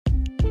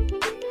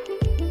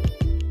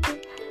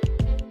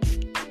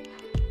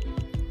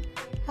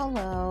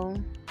Hello,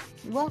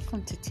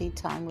 welcome to Tea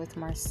Time with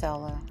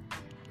Marcella.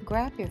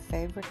 Grab your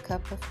favorite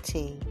cup of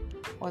tea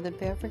or the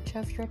beverage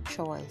of your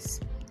choice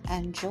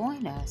and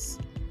join us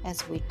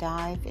as we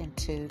dive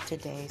into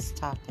today's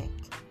topic.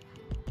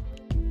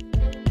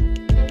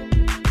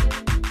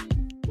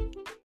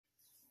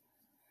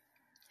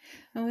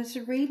 I was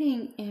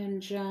reading in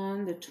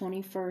John, the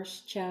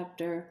 21st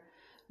chapter,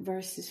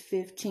 verses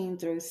 15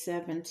 through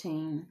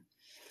 17,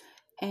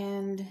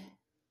 and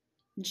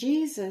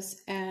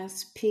Jesus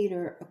asked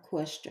Peter a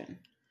question.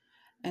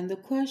 And the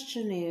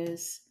question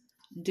is,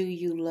 do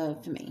you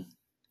love me?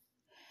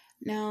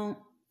 Now,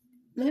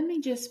 let me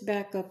just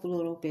back up a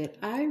little bit.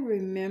 I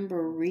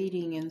remember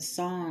reading in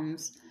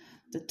Psalms,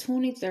 the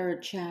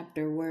 23rd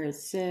chapter, where it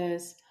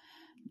says,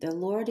 the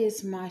Lord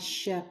is my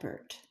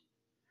shepherd.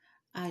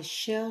 I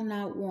shall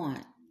not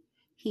want.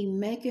 He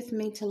maketh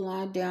me to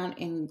lie down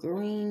in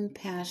green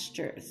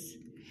pastures.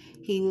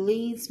 He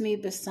leads me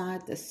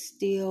beside the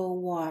still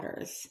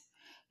waters.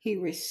 He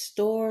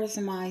restores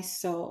my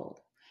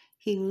soul.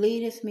 He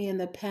leadeth me in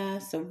the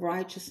paths of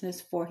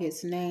righteousness for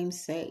his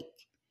name's sake.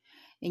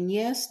 And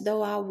yes,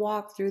 though I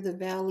walk through the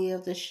valley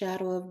of the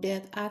shadow of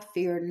death, I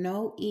fear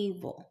no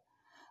evil,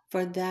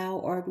 for thou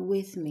art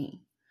with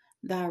me.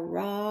 Thy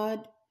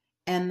rod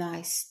and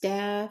thy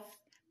staff,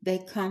 they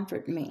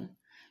comfort me.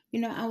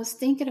 I was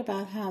thinking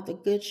about how the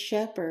Good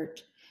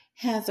Shepherd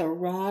has a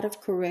rod of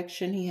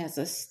correction. He has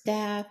a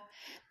staff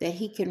that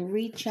he can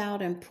reach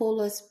out and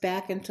pull us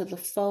back into the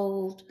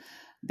fold,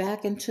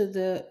 back into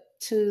the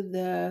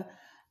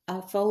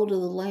fold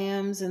of the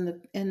lambs and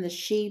the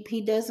sheep.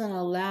 He doesn't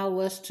allow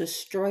us to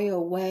stray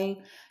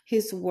away.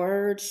 His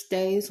word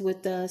stays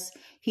with us.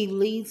 He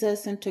leads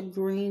us into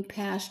green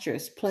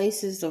pastures,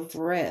 places of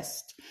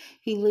rest.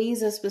 He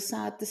leads us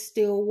beside the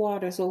still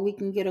waters where we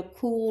can get a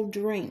cool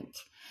drink.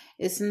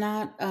 It's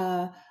not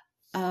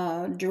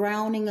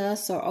drowning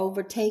us or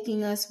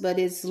overtaking us, but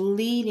it's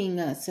leading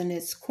us and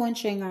it's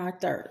quenching our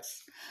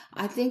thirst.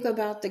 I think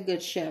about the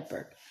Good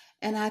Shepherd,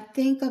 and I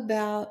think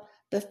about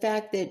the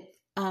fact that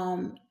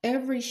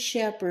every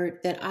shepherd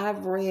that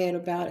I've read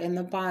about in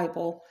the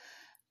Bible,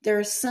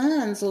 their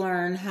sons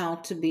learn how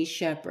to be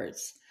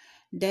shepherds.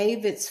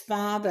 David's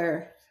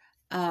father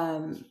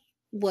had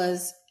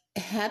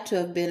to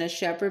have been a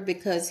shepherd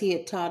because he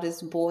had taught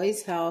his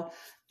boys how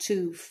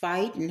to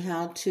fight and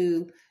how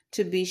to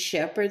be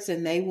shepherds,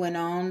 and they went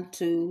on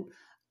to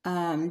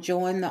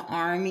join the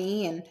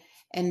army,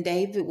 and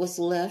David was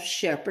left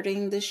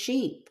shepherding the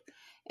sheep.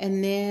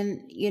 And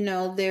then,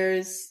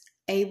 there's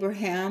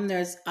Abraham,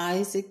 there's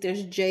Isaac,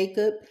 there's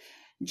Jacob.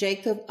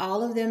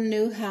 All of them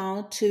knew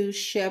how to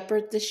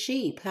shepherd the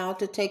sheep, how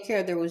to take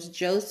care. There was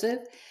Joseph,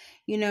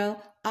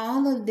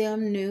 all of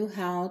them knew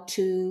how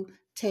to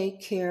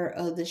take care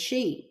of the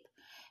sheep.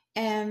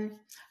 And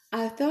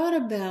I thought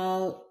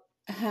about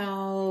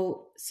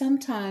how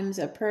sometimes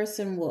a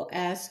person will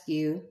ask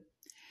you,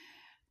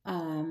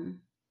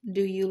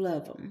 do you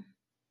love them?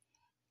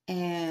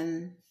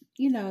 And,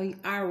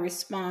 our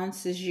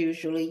response is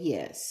usually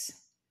yes.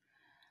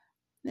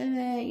 And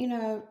then,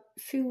 a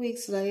few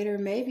weeks later,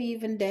 maybe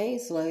even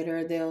days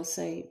later, they'll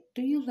say,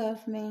 do you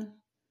love me?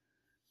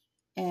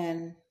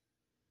 And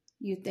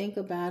you think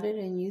about it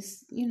and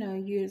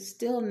you're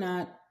still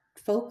not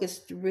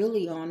focused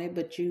really on it,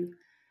 but you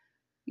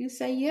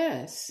say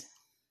yes.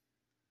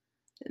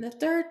 And the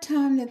third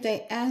time that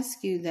they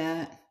ask you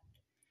that,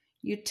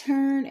 you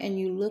turn and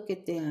you look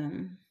at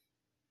them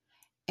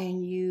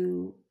and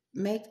you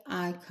make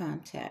eye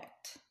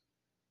contact.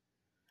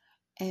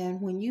 And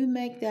when you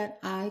make that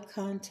eye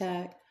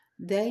contact,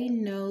 they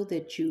know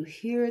that you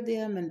hear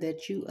them and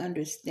that you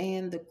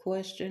understand the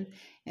question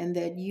and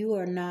that you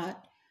are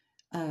not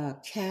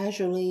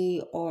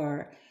casually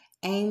or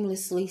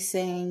aimlessly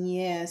saying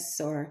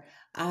yes or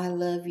I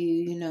love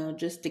you,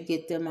 just to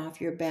get them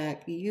off your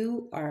back.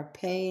 You are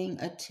paying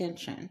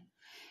attention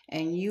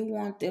and you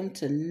want them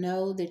to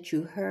know that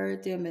you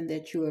heard them and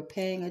that you are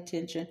paying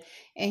attention,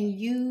 and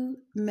you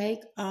make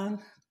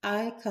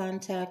eye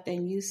contact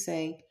and you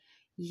say,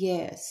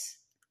 yes.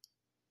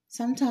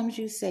 Sometimes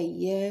you say,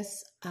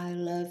 yes, I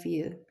love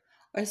you.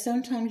 Or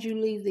sometimes you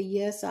leave the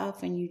yes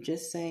off and you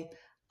just say,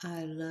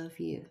 I love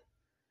you.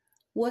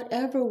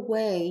 Whatever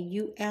way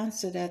you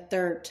answer that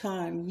third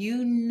time,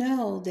 you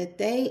know that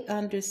they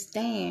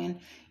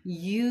understand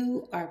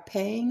you are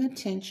paying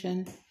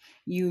attention,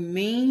 you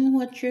mean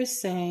what you're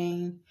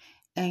saying,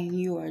 and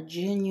you are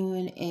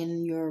genuine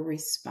in your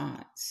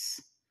response.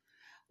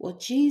 Well,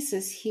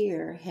 Jesus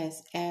here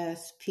has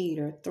asked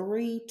Peter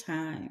 3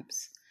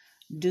 times,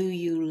 do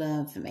you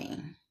love me?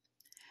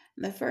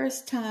 The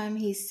first time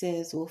he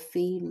says, well,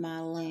 feed my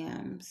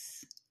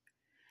lambs.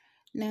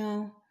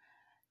 Now,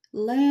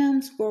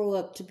 lambs grow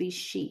up to be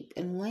sheep,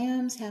 and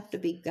lambs have to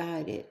be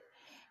guided.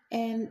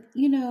 And,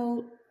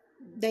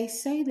 they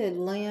say that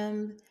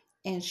lamb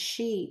and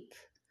sheep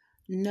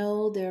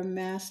know their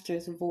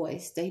master's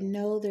voice. They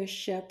know their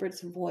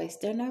shepherd's voice.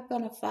 They're not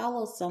going to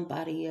follow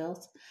somebody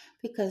else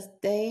because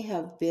they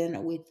have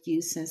been with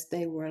you since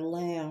they were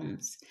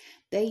lambs.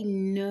 They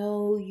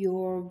know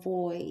your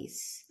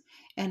voice.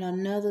 and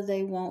another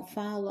they won't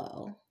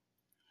follow.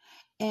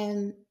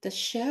 And the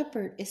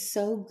shepherd is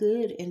so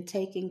good in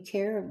taking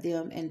care of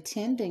them and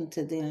tending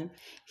to them.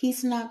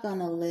 He's not going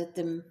to let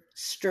them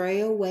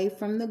stray away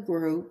from the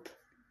group.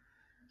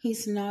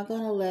 He's not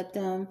going to let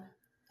them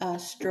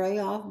stray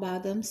off by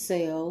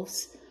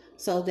themselves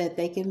so that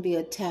they can be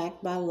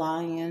attacked by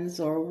lions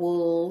or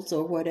wolves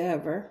or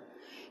whatever.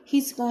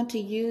 He's going to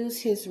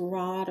use his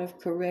rod of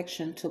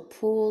correction to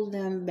pull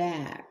them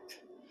back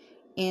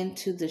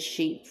into the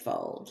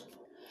sheepfold.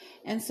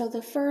 And so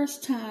the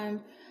first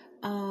time,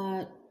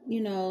 in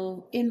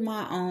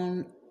my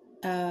own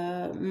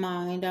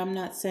mind, I'm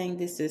not saying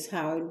this is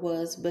how it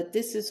was, but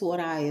this is what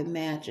I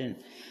imagine.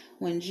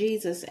 When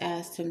Jesus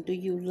asked him, "Do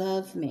you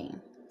love me?"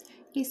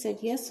 He said,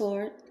 "Yes,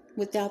 Lord,"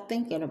 without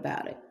thinking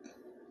about it,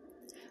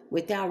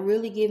 without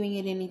really giving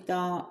it any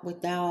thought,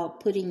 without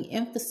putting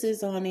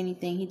emphasis on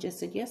anything. He just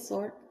said, "Yes,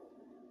 Lord."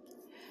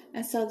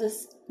 And so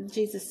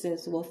Jesus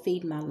says, "Well,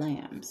 feed my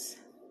lambs."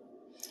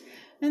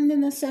 And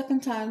then the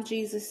second time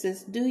Jesus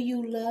says, "Do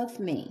you love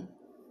me?"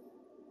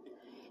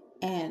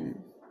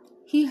 And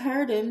he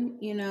heard him,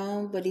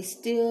 but he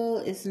still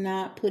is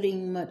not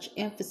putting much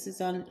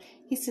emphasis on it.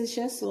 He says,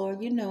 "Yes,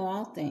 Lord, you know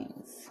all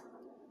things."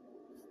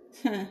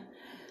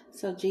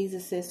 So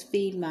Jesus says,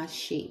 "Feed my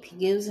sheep." He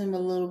gives him a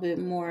little bit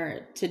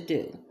more to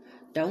do.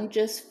 Don't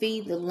just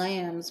feed the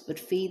lambs, but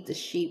feed the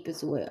sheep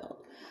as well.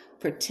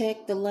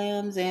 Protect the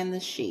lambs and the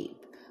sheep.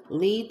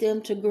 Lead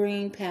them to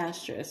green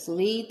pastures.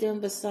 Lead them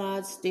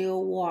beside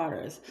still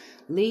waters.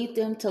 Lead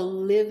them to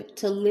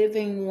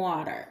living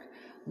water.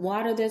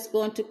 Water that's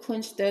going to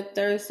quench their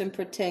thirst and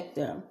protect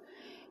them.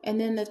 And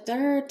then the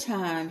third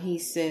time he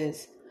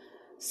says,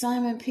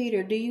 "Simon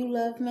Peter, do you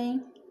love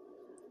me?"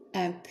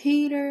 And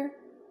Peter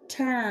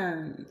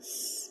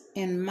turns,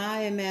 in my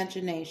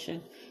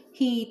imagination.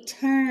 He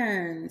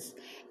turns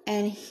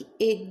and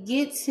it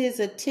gets his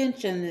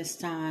attention this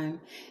time.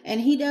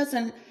 And he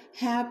doesn't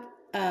have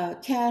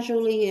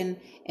casually and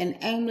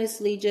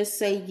aimlessly just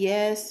say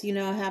yes,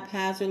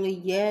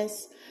 haphazardly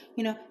yes.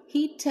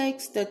 He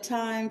takes the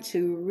time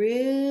to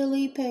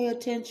really pay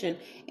attention,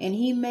 and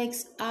he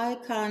makes eye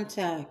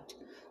contact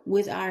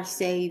with our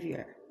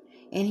Savior.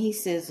 And he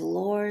says,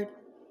 "Lord,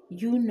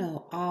 you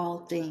know all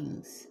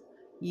things.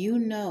 You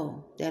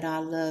know that I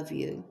love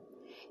you."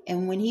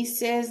 And when he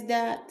says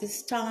that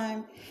this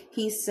time,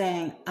 he's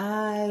saying,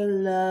 "I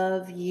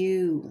love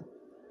you.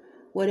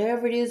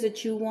 Whatever it is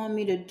that you want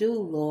me to do,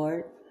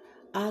 Lord,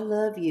 I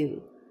love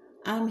you.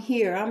 I'm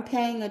here. I'm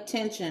paying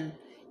attention.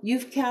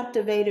 You've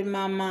captivated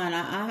my mind.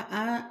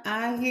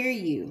 I hear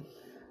you."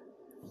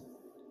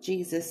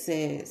 Jesus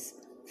says,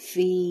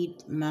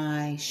 "Feed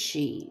my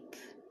sheep."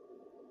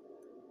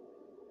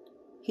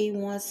 He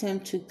wants him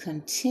to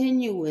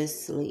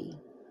continuously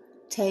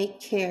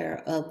take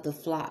care of the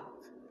flock.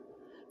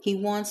 He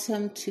wants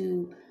him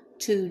to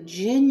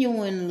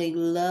genuinely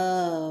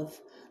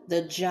love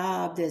the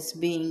job that's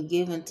being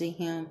given to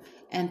him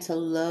and to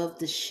love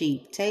the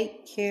sheep.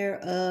 Take care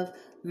of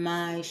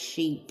my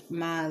sheep,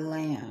 my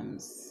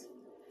lambs.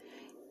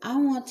 I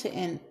want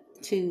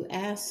to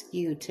ask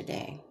you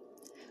today,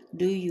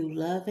 do you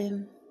love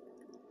him?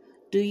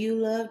 Do you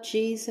love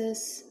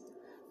Jesus?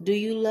 Do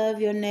you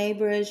love your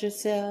neighbor as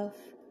yourself?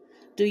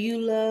 Do you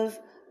love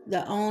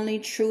the only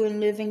true and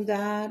living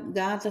God,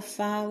 God the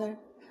Father,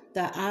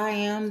 the I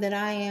am that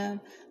I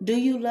am? Do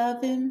you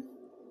love him?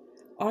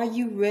 Are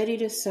you ready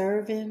to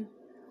serve him?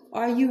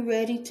 Are you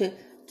ready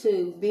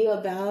to be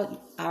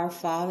about our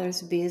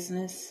Father's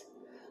business?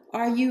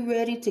 Are you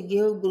ready to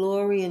give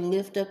glory and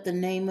lift up the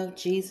name of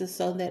Jesus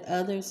so that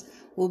others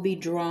will be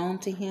drawn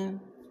to him?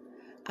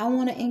 I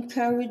want to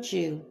encourage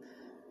you.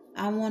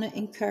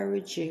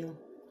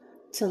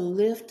 To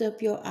lift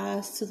up your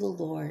eyes to the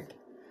Lord.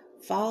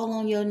 Fall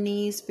on your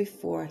knees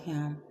before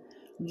him.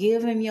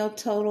 Give him your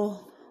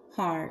total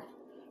heart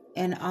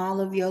and all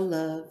of your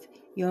love,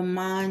 your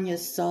mind, your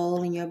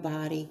soul, and your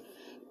body,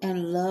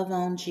 and love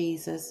on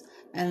Jesus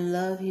and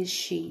love his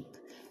sheep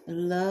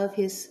and love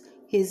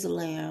his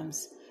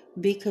lambs.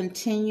 Be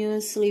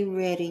continuously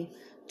ready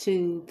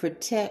to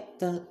protect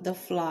the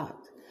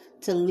flock,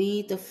 to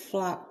lead the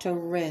flock to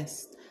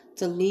rest,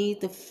 to lead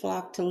the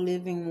flock to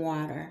living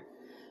water,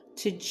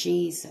 to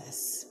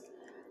Jesus.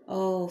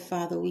 Oh,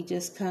 Father, we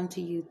just come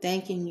to you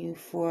thanking you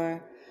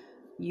for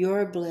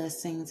your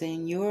blessings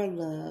and your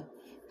love.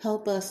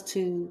 Help us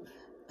to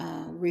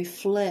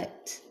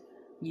reflect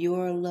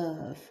your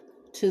love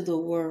to the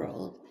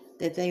world,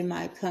 that they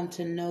might come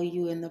to know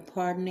you in the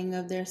pardoning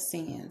of their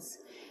sins,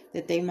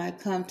 that they might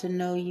come to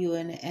know you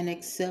and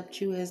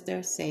accept you as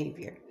their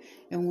Savior,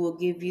 and will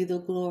give you the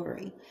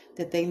glory,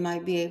 that they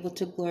might be able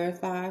to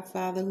glorify our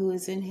Father who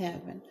is in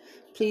heaven.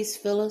 Please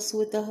fill us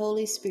with the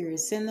Holy Spirit.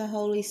 Send the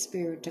Holy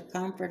Spirit to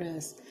comfort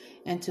us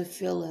and to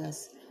fill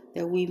us,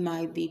 that we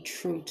might be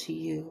true to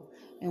you,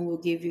 and will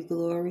give you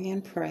glory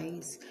and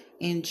praise.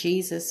 In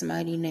Jesus'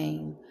 mighty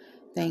name.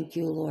 Thank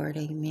you, Lord.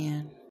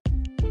 Amen.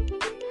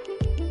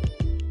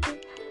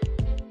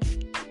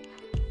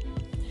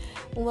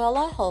 Well,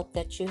 I hope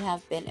that you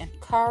have been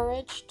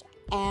encouraged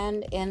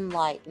and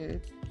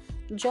enlightened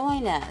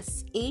Join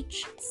us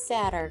each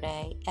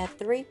Saturday at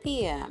 3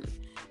 p.m.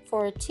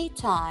 for a tea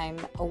time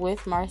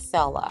with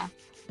Marcella.